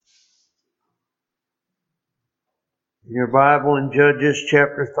in your Bible in Judges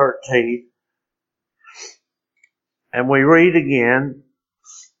chapter 13. And we read again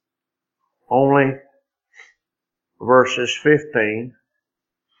only verses 15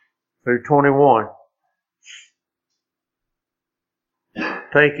 through 21.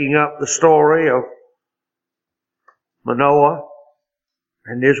 Taking up the story of Manoah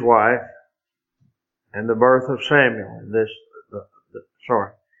and his wife and the birth of Samuel in this,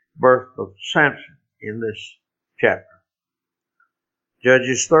 birth of Samson in this chapter.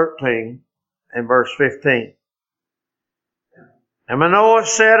 Judges 13 and verse 15. And Manoah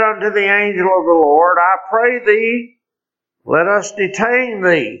said unto the angel of the Lord, I pray thee, let us detain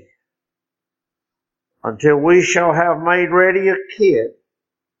thee until we shall have made ready a kid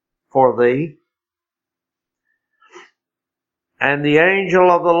for thee. And the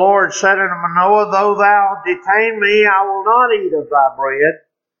angel of the Lord said unto Manoah, though thou detain me, I will not eat of thy bread.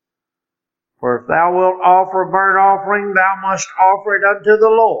 For if thou wilt offer a burnt offering, thou must offer it unto the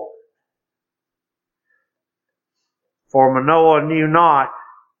Lord. For Manoah knew not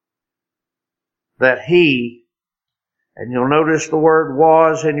that he, and you'll notice the word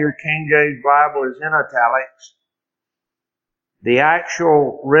was in your King James Bible is in italics. The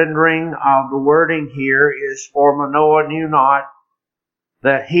actual rendering of the wording here is, for Manoah knew not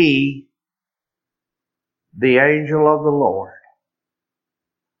that he, the angel of the Lord,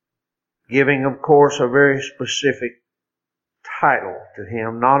 giving, of course, a very specific title to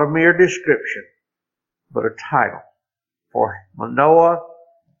him, not a mere description, but a title. For Manoah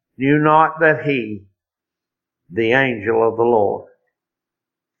knew not that he, the angel of the Lord.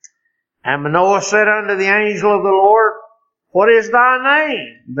 And Manoah said unto the angel of the Lord, what is thy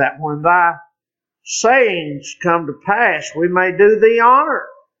name, that when thy sayings come to pass, we may do thee honor?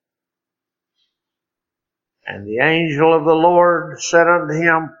 And the angel of the Lord said unto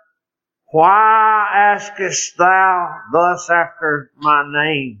him, why askest thou thus after my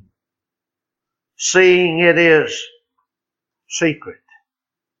name, seeing it is secret?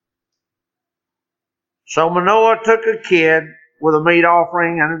 So Manoah took a kid with a meat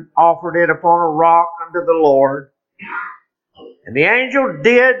offering and offered it upon a rock unto the Lord. And the angel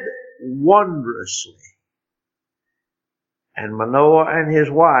did wondrously. And Manoah and his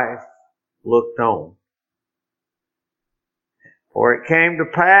wife looked on. For it came to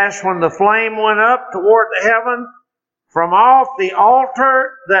pass when the flame went up toward the heaven from off the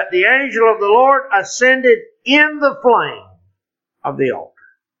altar that the angel of the Lord ascended in the flame of the altar.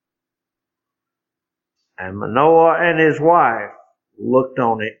 And Manoah and his wife looked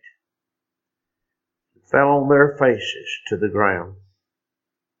on it, and fell on their faces to the ground.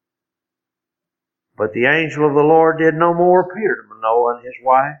 But the angel of the Lord did no more appear to Manoah and his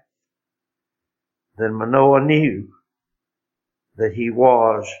wife. Then Manoah knew that he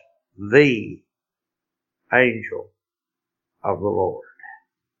was the angel of the Lord.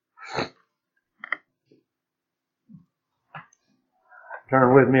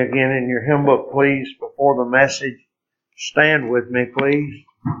 Turn with me again in your hymn book, please, before the message. Stand with me, please.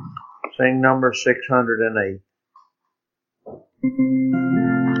 Sing number 608.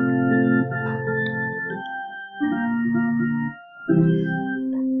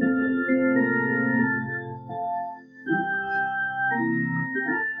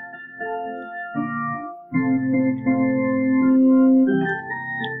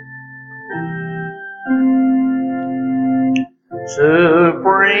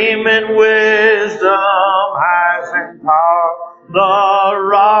 Supreme in wisdom, highest in power, the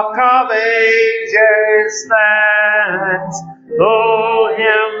rock of ages stands. Though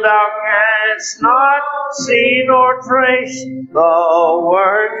him thou canst not see nor trace, the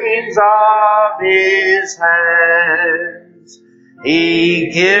workings of his hands.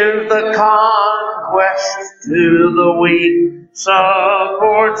 He gives the conquest to the weak,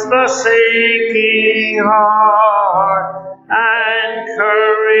 supports the sinking heart, and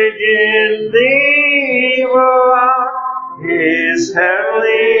courage in the evil hour his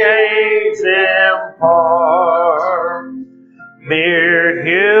heavenly aids impart. Mere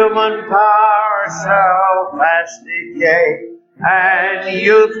human power shall fast decay, and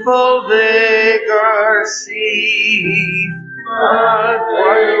youthful vigor cease. But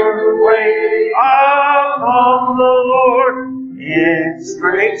wait upon the Lord, its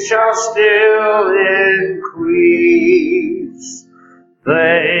strength shall still increase.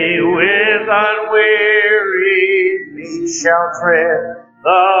 They with unwearied feet shall tread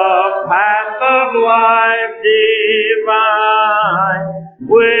the path of life divine.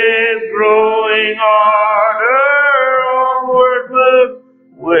 With growing ardor onward move,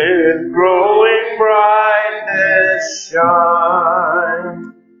 with growing brightness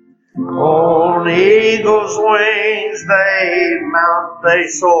shine. On eagles eagle's wings they mount, they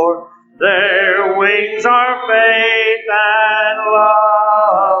soar. Their wings are faith and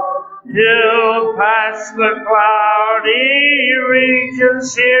love, till past the cloudy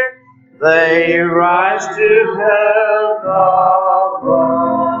regions here they rise to heaven above.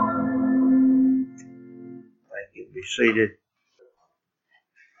 Thank you. Be seated.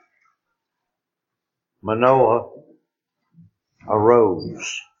 Manoah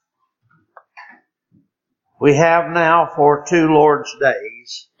arose. We have now for 2 Lord's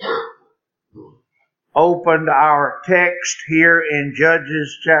days opened our text here in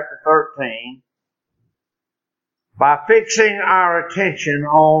Judges chapter 13 by fixing our attention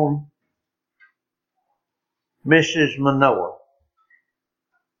on Mrs. Manoah,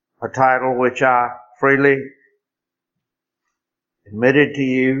 a title which I freely admitted to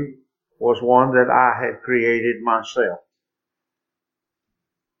you was one that I had created myself.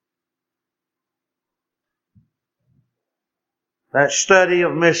 That study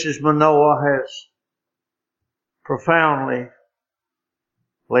of Mrs. Manoah has profoundly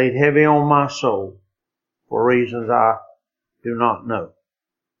laid heavy on my soul for reasons I do not know.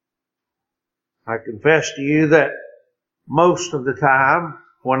 I confess to you that most of the time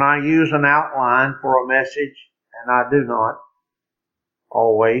when I use an outline for a message, and I do not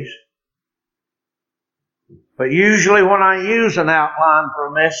always, but usually when I use an outline for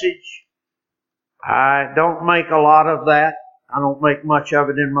a message, I don't make a lot of that. I don't make much of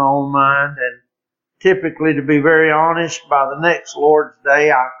it in my own mind, and typically, to be very honest, by the next Lord's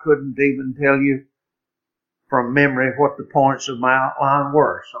Day, I couldn't even tell you from memory what the points of my outline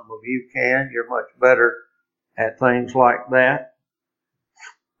were. Some of you can. You're much better at things like that.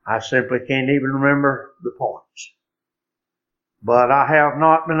 I simply can't even remember the points. But I have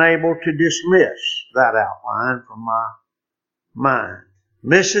not been able to dismiss that outline from my mind.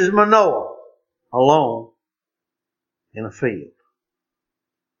 Mrs. Manoah, alone in a field.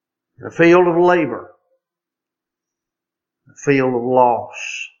 In a field of labor. A field of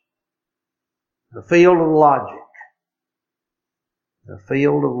loss. A field of logic. A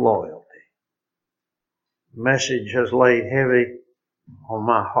field of loyalty. The message has laid heavy on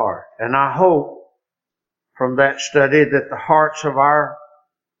my heart. And I hope from that study that the hearts of our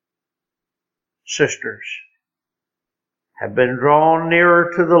sisters have been drawn nearer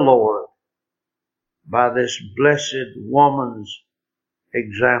to the Lord by this blessed woman's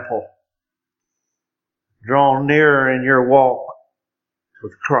example. Drawn nearer in your walk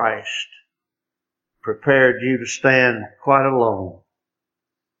with Christ. Prepared you to stand quite alone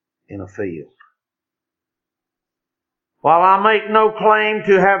in a field. While I make no claim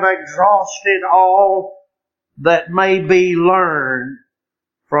to have exhausted all that may be learned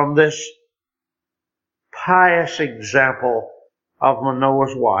from this pious example of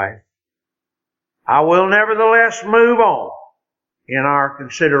Manoah's wife, I will nevertheless move on in our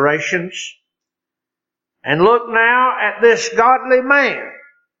considerations and look now at this godly man,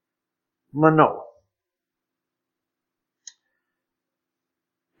 Manoah.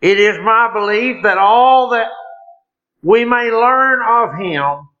 It is my belief that all that we may learn of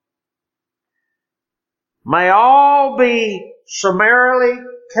him may all be summarily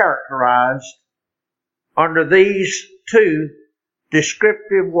characterized under these 2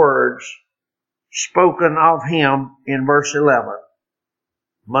 descriptive words spoken of him in verse 11.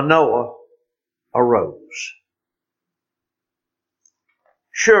 Manoah arose.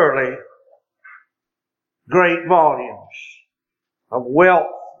 Surely, great volumes of wealth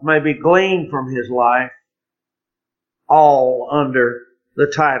may be gleaned from his life, all under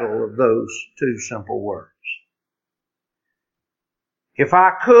the title of those 2 simple words. If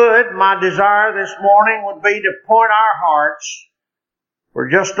I could, my desire this morning would be to point our hearts for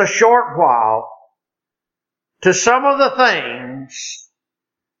just a short while to some of the things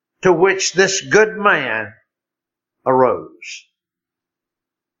to which this good man arose.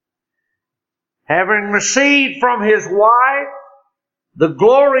 Having received from his wife the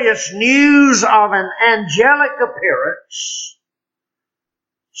glorious news of an angelic appearance,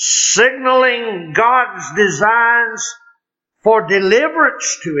 signaling God's designs for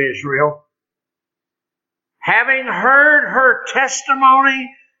deliverance to Israel, having heard her testimony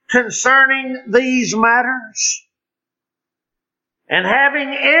concerning these matters, and having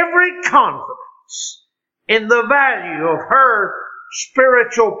every confidence in the value of her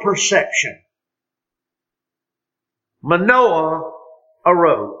spiritual perception, Manoah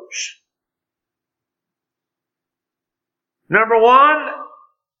arose. Number 1,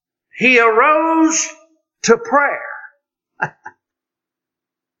 he arose to prayer.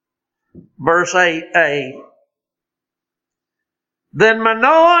 Verse 8a. Then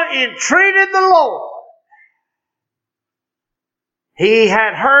Manoah entreated the Lord, He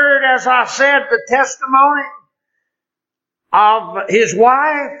had heard, as I said, the testimony of his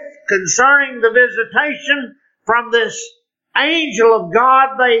wife concerning the visitation from this angel of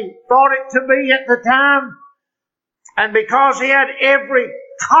God, they thought it to be at the time. And because he had every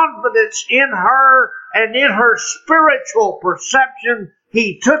confidence in her and in her spiritual perception,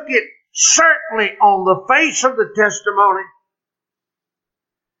 he took it certainly on the face of the testimony.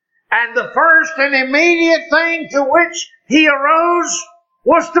 And the first and immediate thing to which he arose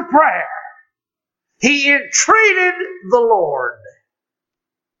was to prayer. He entreated the Lord.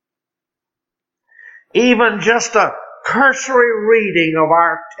 Even just a cursory reading of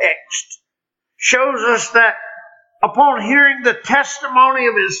our text shows us that upon hearing the testimony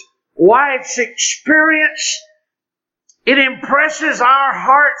of his wife's experience, it impresses our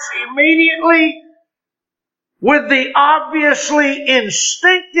hearts immediately with the obviously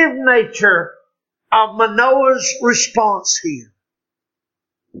instinctive nature of Manoah's response here.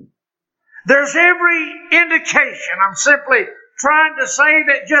 There's every indication, I'm simply trying to say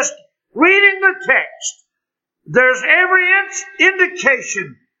that just reading the text, there's every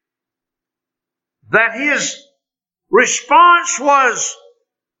indication that his response was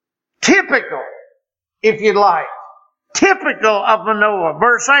typical, if you like, typical of Manoah.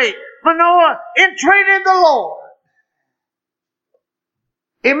 Verse 8, Manoah entreated the Lord.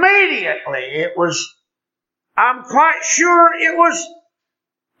 Immediately, it was, I'm quite sure it was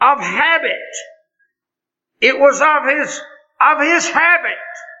of habit. It was of his habit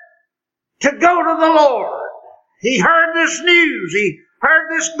to go to the Lord. He heard this news. He heard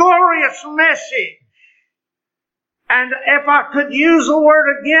this glorious message. And if I could use the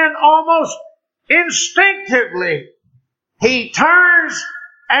word again, almost instinctively, he turns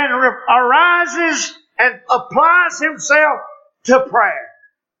and arises and applies himself to prayer.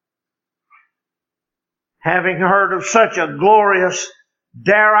 Having heard of such a glorious,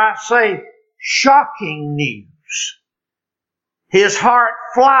 dare I say, shocking news, his heart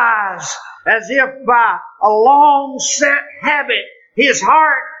flies as if by a long set habit. His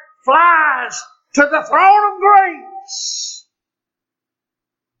heart flies to the throne of grace.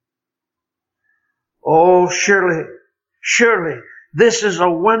 Oh, surely, this is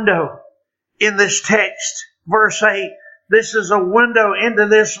a window in this text. Verse 8, this is a window into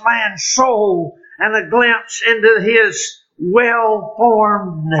this man's soul and a glimpse into his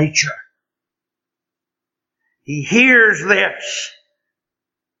well-formed nature. He hears this.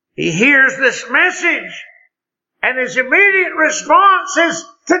 He hears this message, and his immediate response is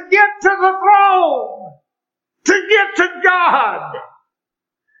to get to the throne, to get to God.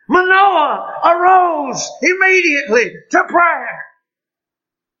 Manoah arose immediately to prayer.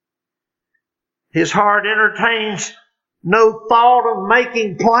 His heart entertains no thought of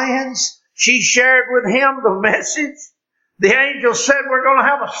making plans. She shared with him the message. The angel said, we're going to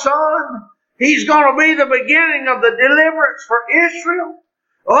have a son. He's going to be the beginning of the deliverance for Israel.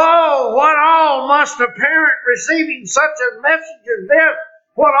 Oh, what all must a parent receiving such a message as this,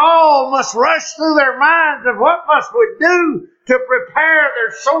 what all must rush through their minds, and what must we do to prepare?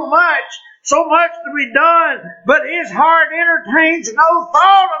 There's so much to be done. But his heart entertains no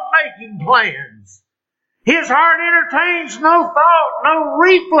thought of making plans. His heart entertains no thought, no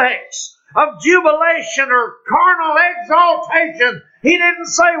reflex of jubilation or carnal exaltation. He didn't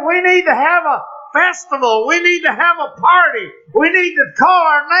say we need to have a festival, we need to have a party, we need to call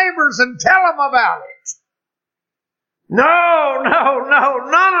our neighbors and tell them about it. No,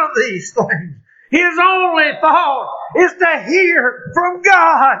 none of these things. His only thought is to hear from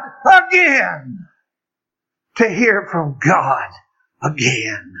God again. To hear from God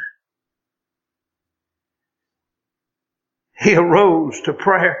again. He arose to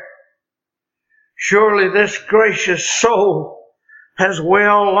prayer. Surely this gracious soul has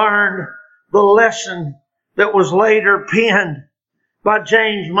well learned the lesson that was later penned by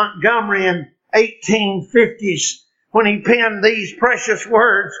James Montgomery in 1850s when he penned these precious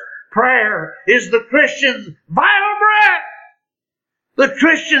words. Prayer is the Christian's vital breath, the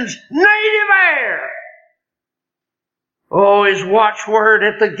Christian's native air. Oh, his watchword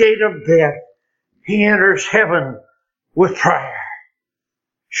at the gate of death. He enters heaven with prayer.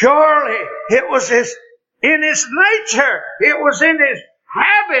 Surely it was in his nature. It was in his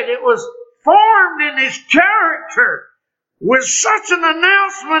habit. It was formed in his character. With such an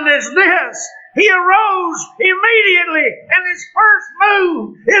announcement as this, he arose immediately, and his first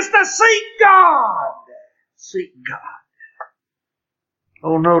move is to seek God. Seek God.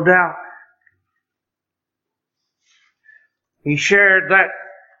 Oh, no doubt. He shared that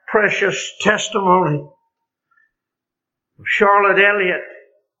precious testimony of Charlotte Elliott.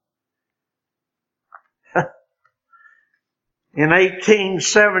 In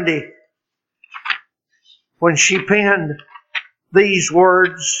 1870, when she penned these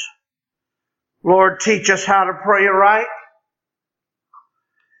words, Lord, teach us how to pray aright,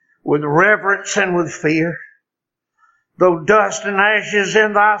 with reverence and with fear. Though dust and ashes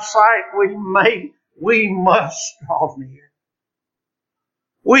in thy sight we must draw near.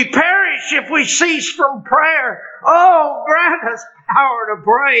 We perish if we cease from prayer. Oh, grant us power to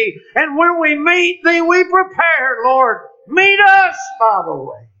pray. And when we meet thee, we prepare, Lord. Meet us by the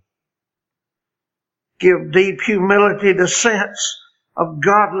way. Give deep humility the sense of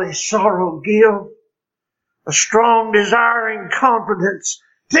godly sorrow. Give a strong desiring confidence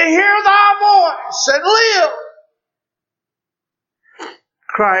to hear thy voice and live.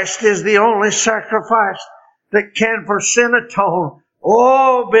 Christ is the only sacrifice that can for sin atone.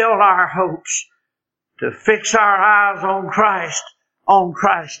 Oh, build our hopes to fix our eyes on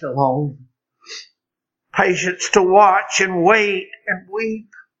Christ alone. Patience to watch and wait and weep,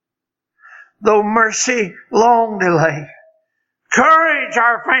 though mercy long delay. Courage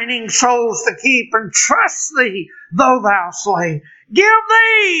our fainting souls to keep, and trust thee though thou slay. Give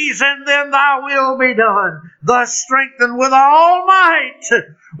these, and then thy will be done. Thus strengthened with all might,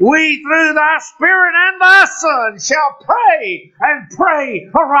 we through thy Spirit and thy Son shall pray and pray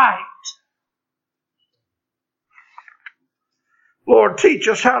aright. Lord, teach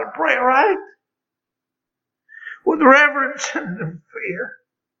us how to pray aright, with reverence and fear.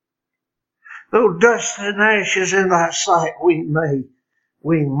 Though dust and ashes in thy sight we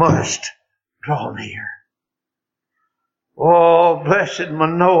must draw near. Oh, blessed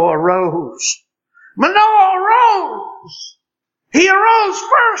Manoah arose. Manoah arose. He arose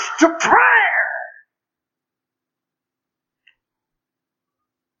first to prayer.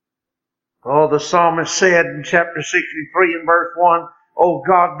 Oh, the psalmist said in chapter 63 and verse 1, O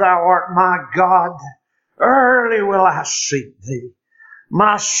God, thou art my God. Early will I seek thee.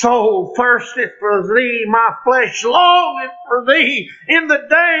 My soul thirsteth for thee, my flesh longeth for thee in the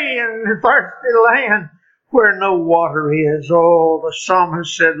day and thirsty land where no water is. Oh, the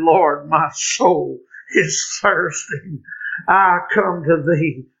psalmist said, Lord, my soul is thirsting. I come to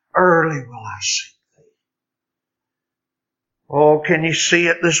thee, early will I seek thee. Oh, can you see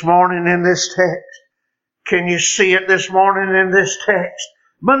it this morning in this text? Can you see it this morning in this text?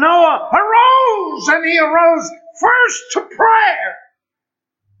 Manoah arose, and he arose first to prayer.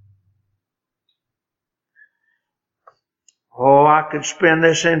 Oh, I could spend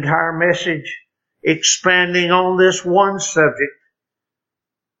this entire message expanding on this one subject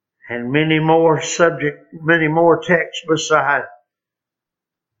and many more texts beside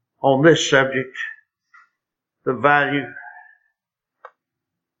on this subject, the value,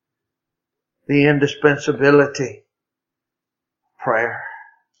 the indispensability of prayer.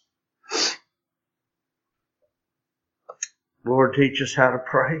 Lord, teach us how to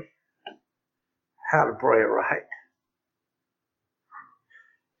pray right.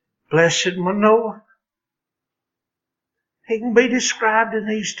 Blessed Manoah. He can be described in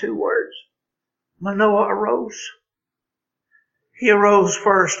these two words. Manoah arose. He arose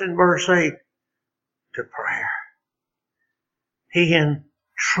first in verse 8 to prayer. He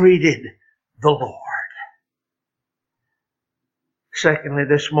entreated the Lord. Secondly,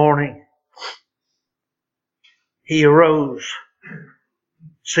 this morning, he arose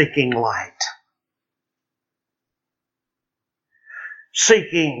seeking light.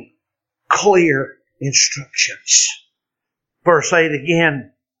 Seeking clear instructions. Verse 8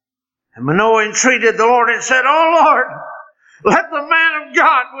 again. And Manoah entreated the Lord and said, O Lord, let the man of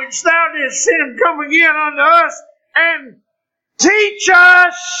God which thou didst send come again unto us and teach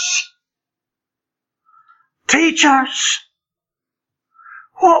us. Teach us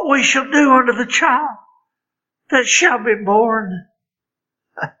what we shall do unto the child that shall be born.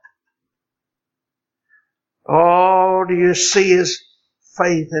 Oh, do you see his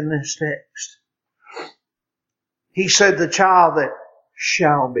faith in this text? He said the child that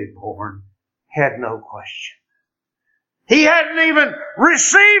shall be born had no question. He hadn't even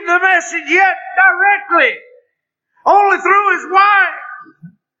received the message yet directly, only through his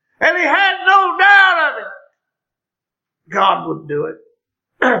wife. And he had no doubt of it. God would do it.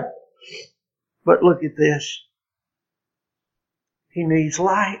 But look at this. He needs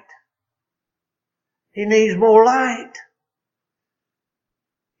light. He needs more light.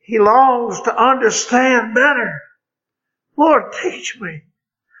 He longs to understand better. Lord, teach me.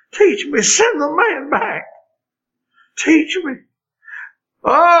 Teach me. Send the man back. Teach me.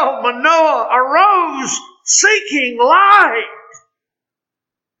 Oh, Manoah arose seeking light.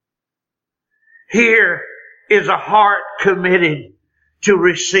 Here is a heart committed to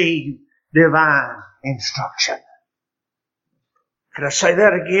receive divine instruction. Can I say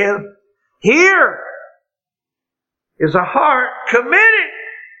that again? Here is a heart committed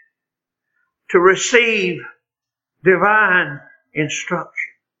to receive divine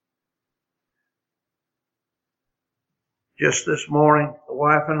instruction. Just this morning, the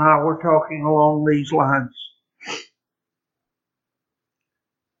wife and I were talking along these lines.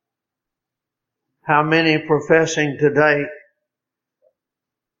 How many professing today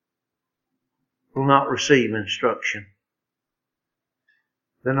will not receive instruction?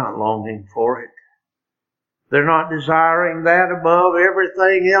 They're not longing for it. They're not desiring that above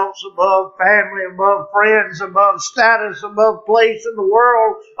everything else, above family, above friends, above status, above place in the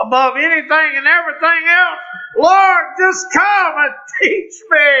world, above anything and everything else. Lord, just come and teach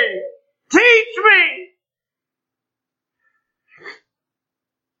me. Teach me.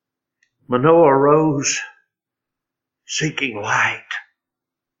 Manoah arose seeking light.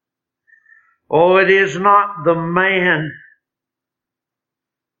 Oh, it is not the man.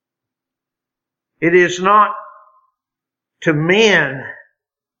 It is not to men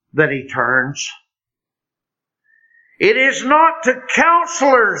that he turns. It is not to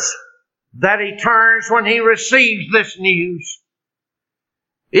counselors that he turns when he receives this news.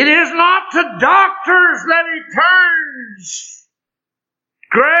 It is not to doctors that he turns.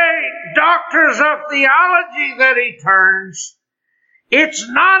 Great doctors of theology that he turns. It's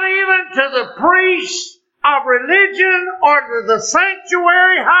not even to the priests of religion or to the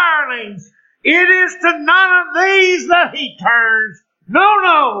sanctuary hirelings. It is to none of these that he turns.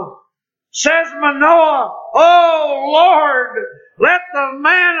 No. Says Manoah, oh Lord, let the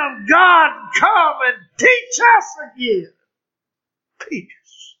man of God come and teach us again. Teach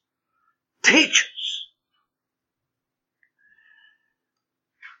us. Teach us.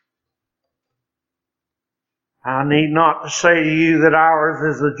 I need not to say to you that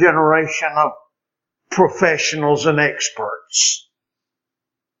ours is a generation of professionals and experts.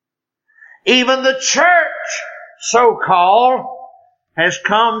 Even the church, so-called, has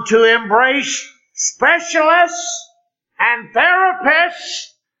come to embrace specialists and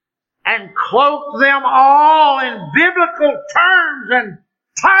therapists and cloak them all in biblical terms and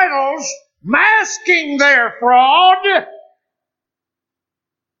titles, masking their fraud.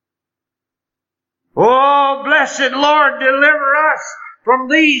 Oh, blessed Lord, deliver us from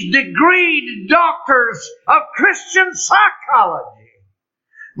these degreed doctors of Christian psychology.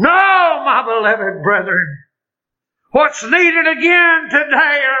 No, my beloved brethren. What's needed again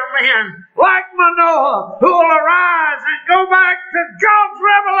today are men like Manoah who will arise and go back to God's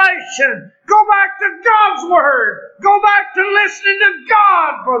revelation, go back to God's Word, go back to listening to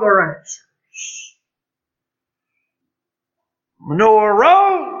God for their answers. Manoah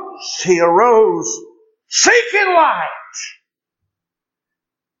arose. He arose seeking light.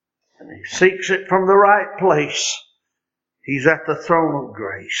 And he seeks it from the right place. He's at the throne of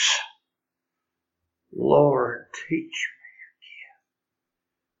grace. Lord, teach me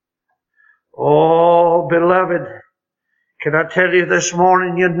again. Oh, beloved, can I tell you this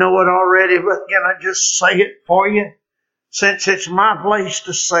morning, you know it already, but can I just say it for you? Since it's my place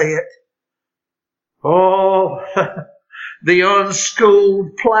to say it. Oh, the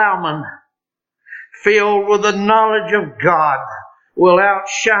unschooled plowman, filled with the knowledge of God, will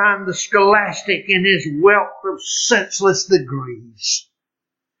outshine the scholastic in his wealth of senseless degrees.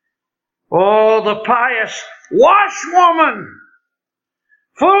 Oh, the pious washwoman,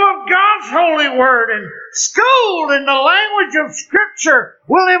 full of God's holy word and schooled in the language of Scripture,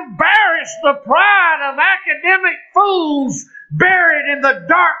 will embarrass the pride of academic fools buried in the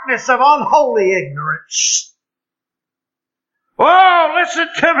darkness of unholy ignorance. Oh, listen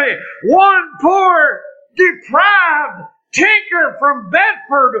to me. One poor, deprived tinker from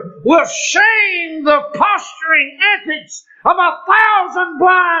Bedford will shame the posturing antics of 1,000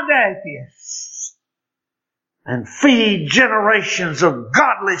 blind atheists and feed generations of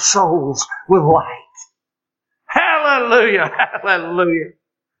godly souls with light. Hallelujah, hallelujah.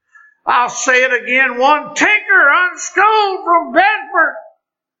 I'll say it again. One tinker unschooled from Bedford,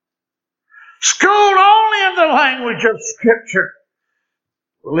 schooled only in the language of Scripture,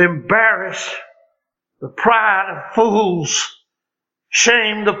 will embarrass the pride of fools,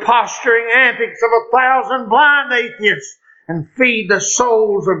 shame the posturing antics of 1,000 blind atheists, and feed the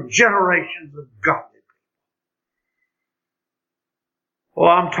souls of generations of godly people. Well,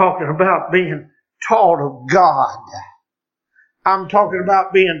 I'm talking about being taught of God. I'm talking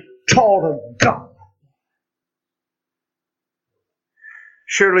about being taught of God.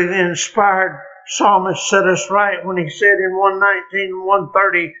 Surely the inspired psalmist set us right when he said in 119 and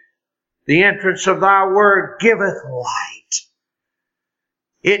 130, the entrance of thy word giveth light.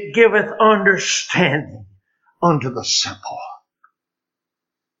 It giveth understanding unto the simple.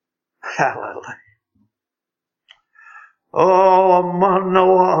 Hallelujah. Oh,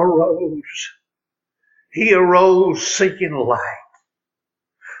 Manoah arose. He arose seeking light.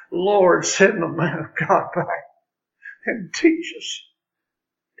 Lord, send the man of God back and teach us.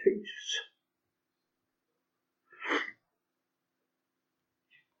 Teach us.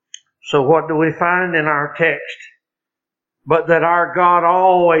 So what do we find in our text? But that our God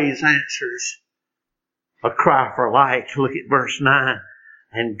always answers a cry for light. Look at verse 9.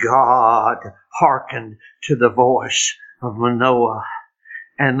 And God hearkened to the voice of Manoah,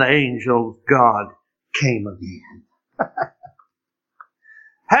 and the angel of God came again.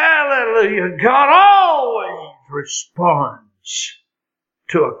 Hallelujah. God always responds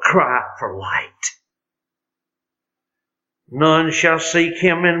to a cry for light. None shall seek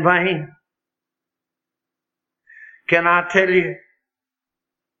him in vain. Can I tell you,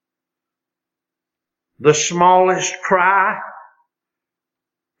 the smallest cry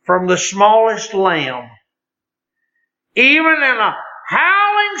from the smallest lamb, even in a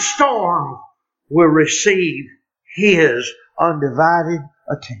howling storm, will receive His undivided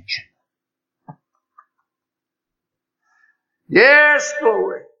attention. Yes,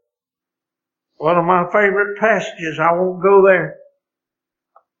 glory. One of my favorite passages. I won't go there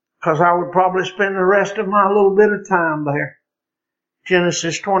because I would probably spend the rest of my little bit of time there.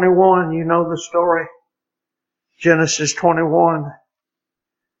 Genesis 21, you know the story. Genesis 21.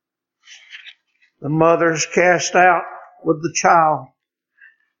 The mother's cast out with the child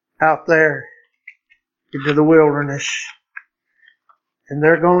out there into the wilderness. And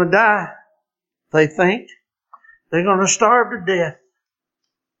they're going to die, they think. They're going to starve to death.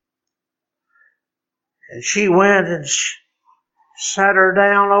 And she went and sat her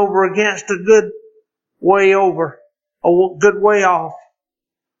down over against a good way over, a good way off.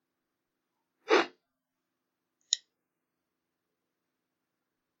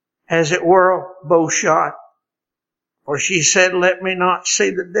 As it were a bow shot. For she said, let me not see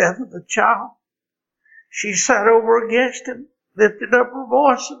the death of the child. She sat over against him, lifted up her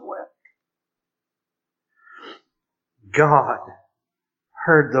voice and wept. God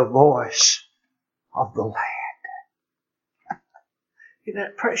heard the voice of the lad. Isn't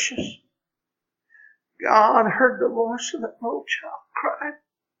that precious? God heard the voice of that little child crying.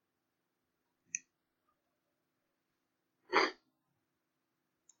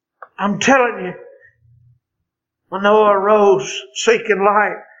 I'm telling you, Manoah arose seeking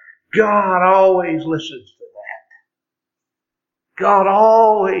light. God always listens to that. God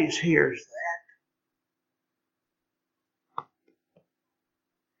always hears that.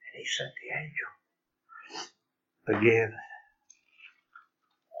 And He sent the angel again.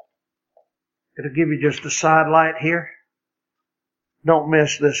 It'll give you just a sidelight here. Don't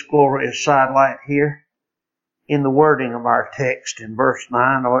miss this glorious sidelight here in the wording of our text in verse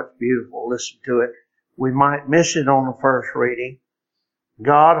 9. Oh, it's beautiful. Listen to it. We might miss it on the first reading.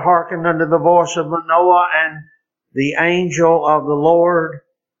 God hearkened unto the voice of Manoah, and the angel of the Lord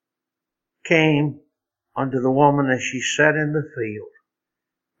came unto the woman as she sat in the field.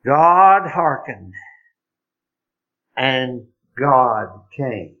 God hearkened, and God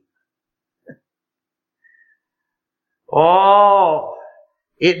came. Oh,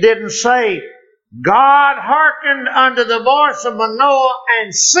 it didn't say God hearkened unto the voice of Manoah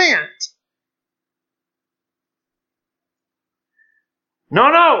and sent.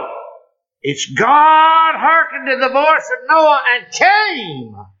 No. It's God hearkened to the voice of Noah and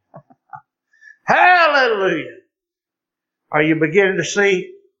came. Hallelujah. Are you beginning to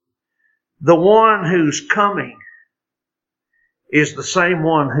see? The one who's coming is the same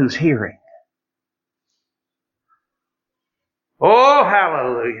one who's hearing. Oh,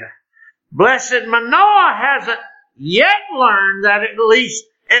 hallelujah. Blessed Manoah hasn't yet learned that at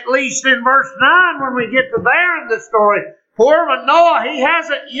least in verse 9 when we get to there in the story, poor Manoah, he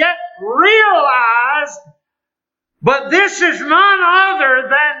hasn't yet realized, but this is none other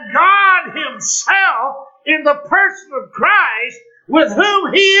than God Himself in the person of Christ with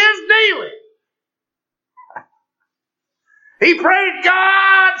whom He is dealing. He prayed,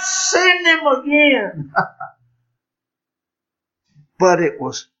 God, send Him again. But it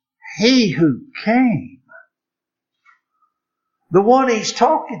was He who came. The one He's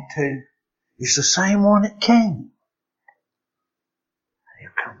talking to is the same one that came. He'll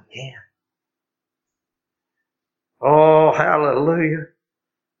come again. Oh, hallelujah.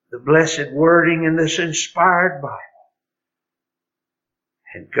 The blessed wording in this inspired Bible.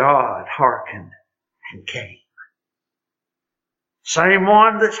 And God hearkened and came. Same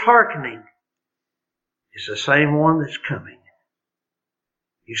one that's hearkening is the same one that's coming.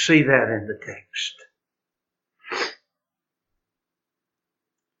 You see that in the text.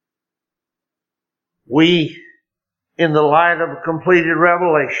 We, in the light of completed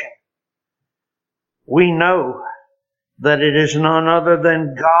revelation, we know that it is none other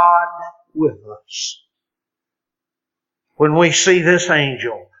than God with us. When we see this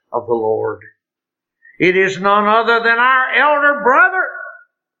angel of the Lord, it is none other than our elder brother.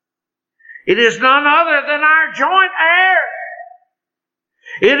 It is none other than our joint heir.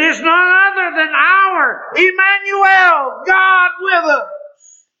 It is none other than our Emmanuel, God with us.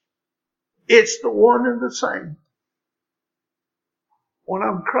 It's the one and the same. When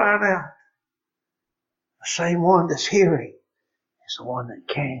I'm crying out, the same one that's hearing is the one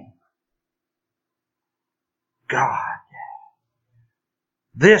that came. God.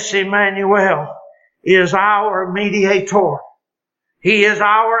 This Emmanuel is our mediator. He is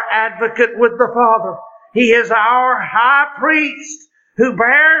our advocate with the Father. He is our high priest who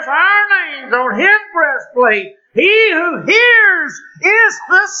bears our names on His breastplate. He who hears is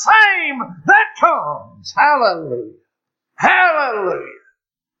the same that comes. Hallelujah. Hallelujah.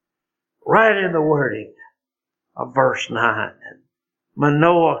 Right in the wording of verse 9.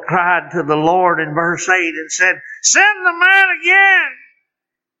 Manoah cried to the Lord in verse 8 and said, "Send the man again."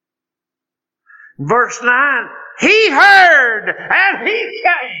 Verse 9, he heard and he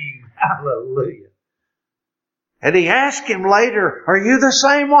came. Hallelujah. And he asked him later, "Are you the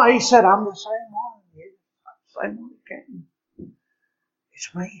same one?" He said, "I'm the same one. Yeah, I'm the same one that came.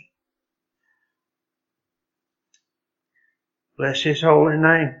 It's me." Bless His holy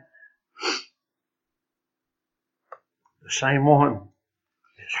name. The same one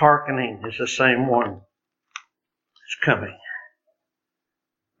is hearkening. It's the same one that's coming.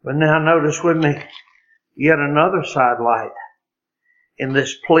 But now notice with me yet another sidelight in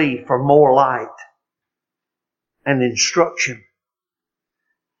this plea for more light and instruction.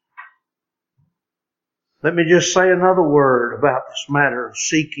 Let me just say another word about this matter of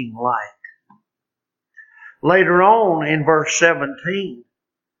seeking light. Later on in verse 17,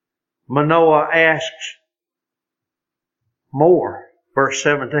 Manoah asks more. Verse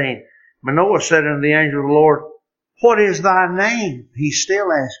 17, Manoah said unto the angel of the Lord, "What is thy name?" He's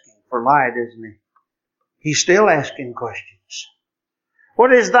still asking for light, isn't he? He's still asking questions.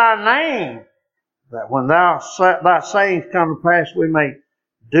 "What is thy name? That when thy sayings come to pass, we may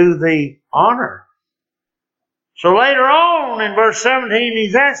do thee honor." So later on in verse 17,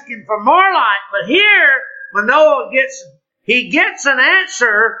 he's asking for more light. But here, Manoah gets an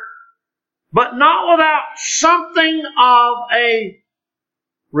answer, but not without something of a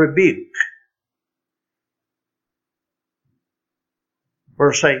rebuke.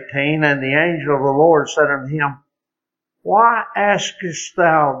 Verse 18, and the angel of the Lord said unto him, "Why askest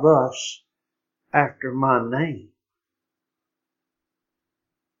thou thus after my name?"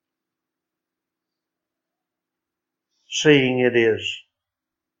 Seeing it is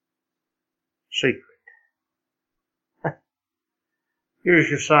secret. Here's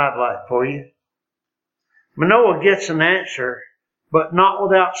your sidelight for you. Manoah gets an answer, but not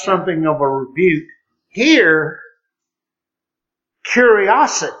without something of a rebuke. Here,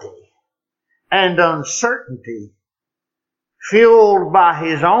 curiosity and uncertainty, fueled by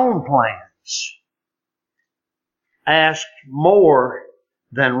his own plans, asked more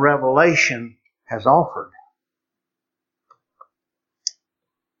than revelation has offered.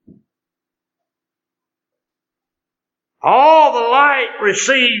 All the light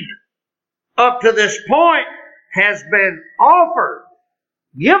received up to this point has been offered,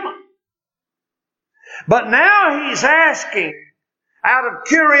 given. But now he's asking out of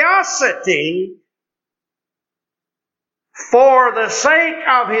curiosity for the sake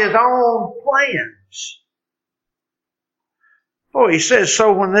of his own plans. Oh, he says,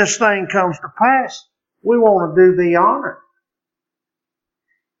 so when this thing comes to pass, we want to do thee honor.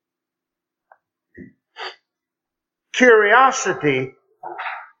 Curiosity,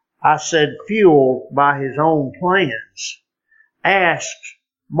 I said, fueled by his own plans, asks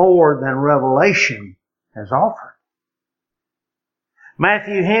more than revelation has offered.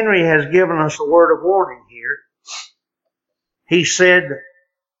 Matthew Henry has given us a word of warning here. He said,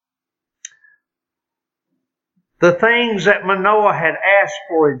 the things that Manoah had asked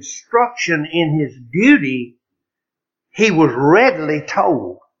for instruction in his duty, he was readily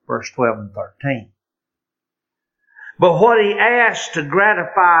told, verse 12 and 13. But what he asked to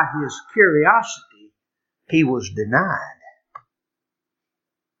gratify his curiosity, he was denied.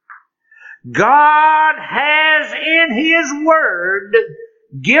 God has in His Word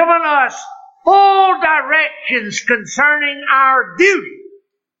given us full directions concerning our duty,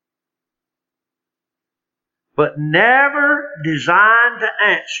 but never designed to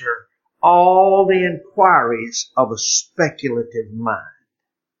answer all the inquiries of a speculative mind.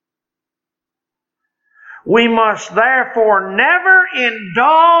 We must therefore never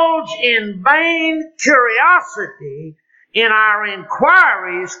indulge in vain curiosity in our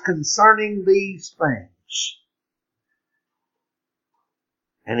inquiries concerning these things.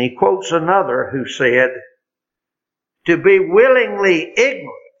 And he quotes another who said, to be willingly ignorant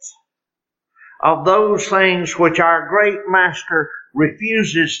of those things which our great Master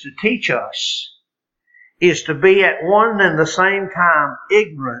refuses to teach us is to be at one and the same time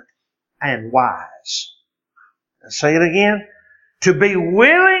ignorant and wise. I'll say it again. To be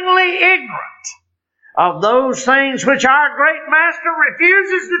willingly ignorant of those things which our great Master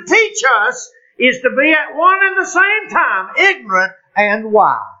refuses to teach us is to be at one and the same time ignorant and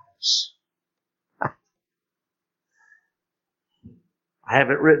wise. I have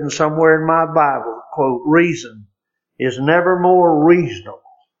it written somewhere in my Bible, quote, reason is never more reasonable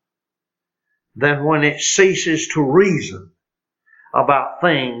than when it ceases to reason about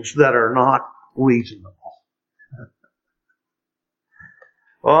things that are not reasonable.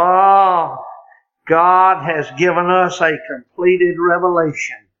 Oh, God has given us a completed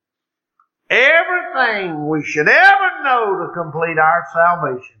revelation. Everything we should ever know to complete our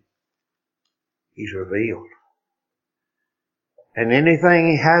salvation, He's revealed. And anything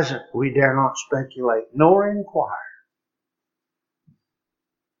He hasn't, we dare not speculate, nor inquire.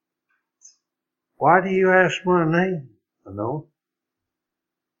 Why do you ask my name? I know.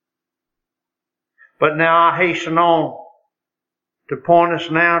 But now I hasten on to point us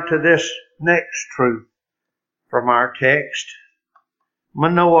now to this next truth from our text.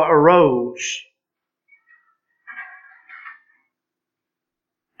 Manoah arose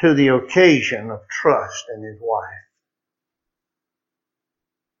to the occasion of trust in his wife.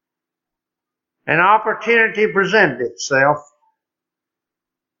 An opportunity presented itself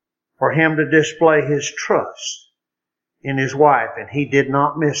for him to display his trust in his wife, and he did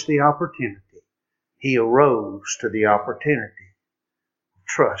not miss the opportunity. He arose to the opportunity of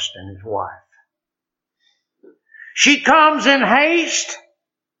trust in his wife. She comes in haste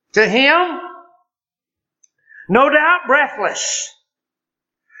to him, no doubt breathless,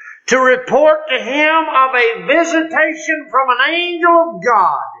 to report to him of a visitation from an angel of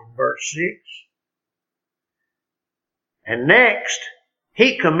God in verse 6. And next,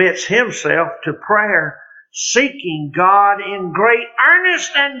 he commits himself to prayer, seeking God in great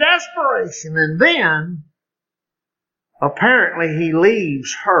earnest and desperation. And then, apparently, he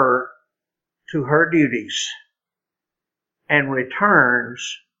leaves her to her duties and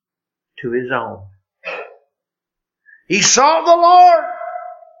returns to his own. He sought the Lord,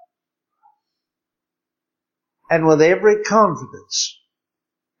 and with every confidence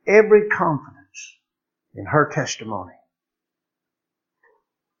in her testimony.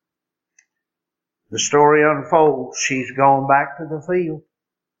 The story unfolds. She's gone back to the field,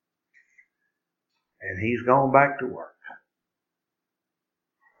 and he's gone back to work.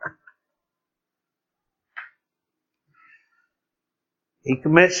 He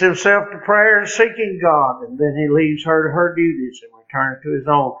commits himself to prayer and seeking God, and then he leaves her to her duties and returns to his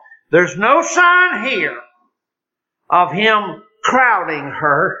own. There's no sign here of him crowding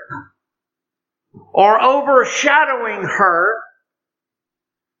her or overshadowing her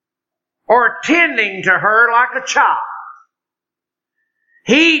or tending to her like a child.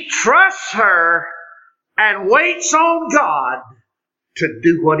 He trusts her and waits on God to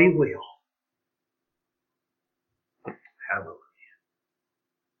do what He will. Hallelujah.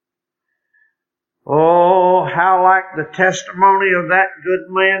 Oh, how like the testimony of that good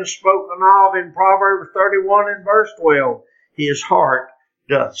man spoken of in Proverbs 31 and verse 12. His heart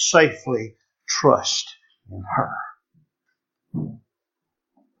doth safely trust in her.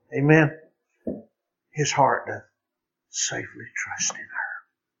 Amen. His heart doth safely trust in her.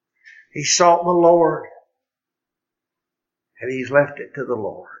 He sought the Lord, and he's left it to the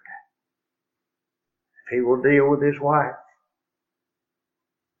Lord. If he will deal with his wife,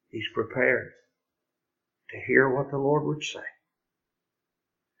 he's prepared to hear what the Lord would say.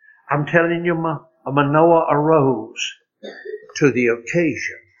 I'm telling you, Manoah arose to the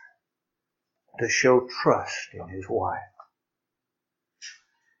occasion to show trust in his wife.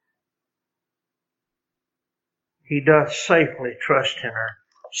 He doth safely trust in her.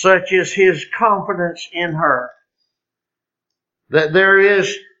 Such is his confidence in her that there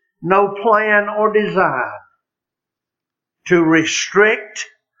is no plan or design to restrict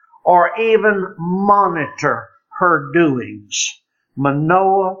or even monitor her doings.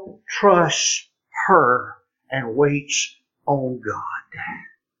 Manoah trusts her and waits on God.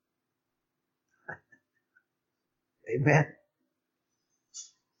 Amen.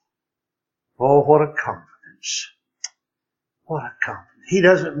 Oh, what a confidence. What a confidence. He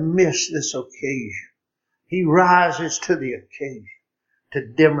doesn't miss this occasion He rises to the occasion to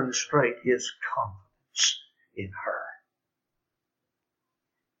demonstrate His confidence in her.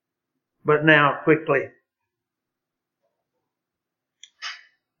 But now, quickly,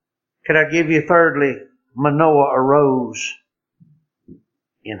 could I give you thirdly, Manoah arose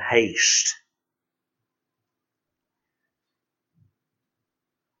in haste.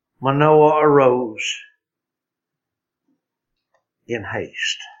 Manoah arose in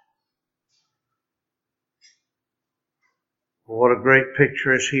haste. What a great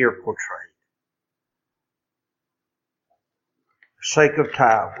picture is here portrayed. For the sake of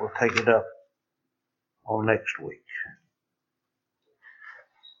time, we'll take it up on next week.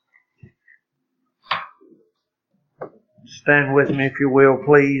 Stand with me if you will,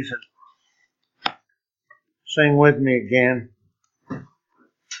 please, and sing with me again.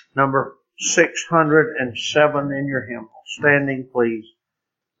 Number 607 in your hymnal. Standing, please.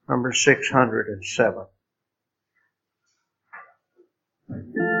 Number 607.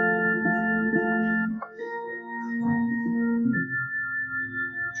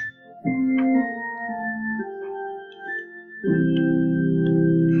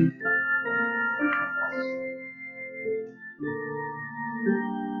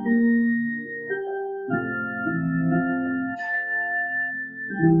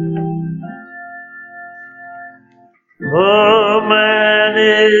 The man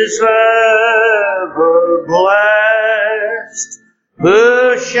is ever blessed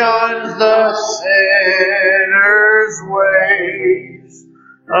who shuns the sinner's ways,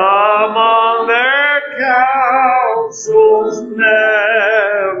 among their counsels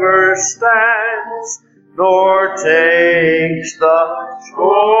never stands, nor takes the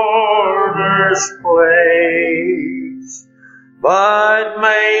scorner's place, but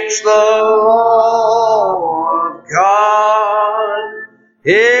makes the law of God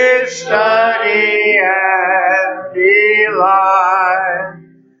his study and delight,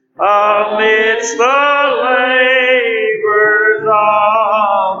 amidst the labors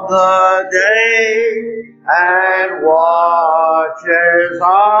of the day and watches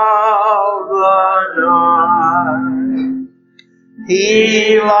of the night.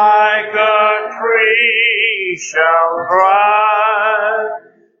 He like a tree shall thrive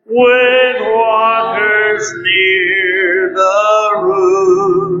when waters near the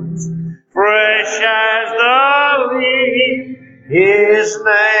roots, fresh as the leaf, his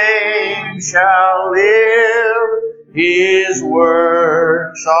name shall live, his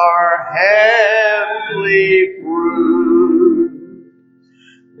works are heavenly fruit.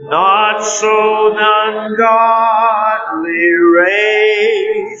 Not so the ungodly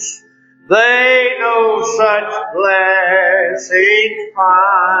race, they no such blessing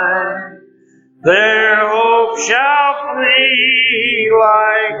find. Their hope shall flee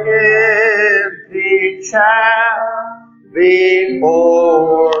like empty chaff before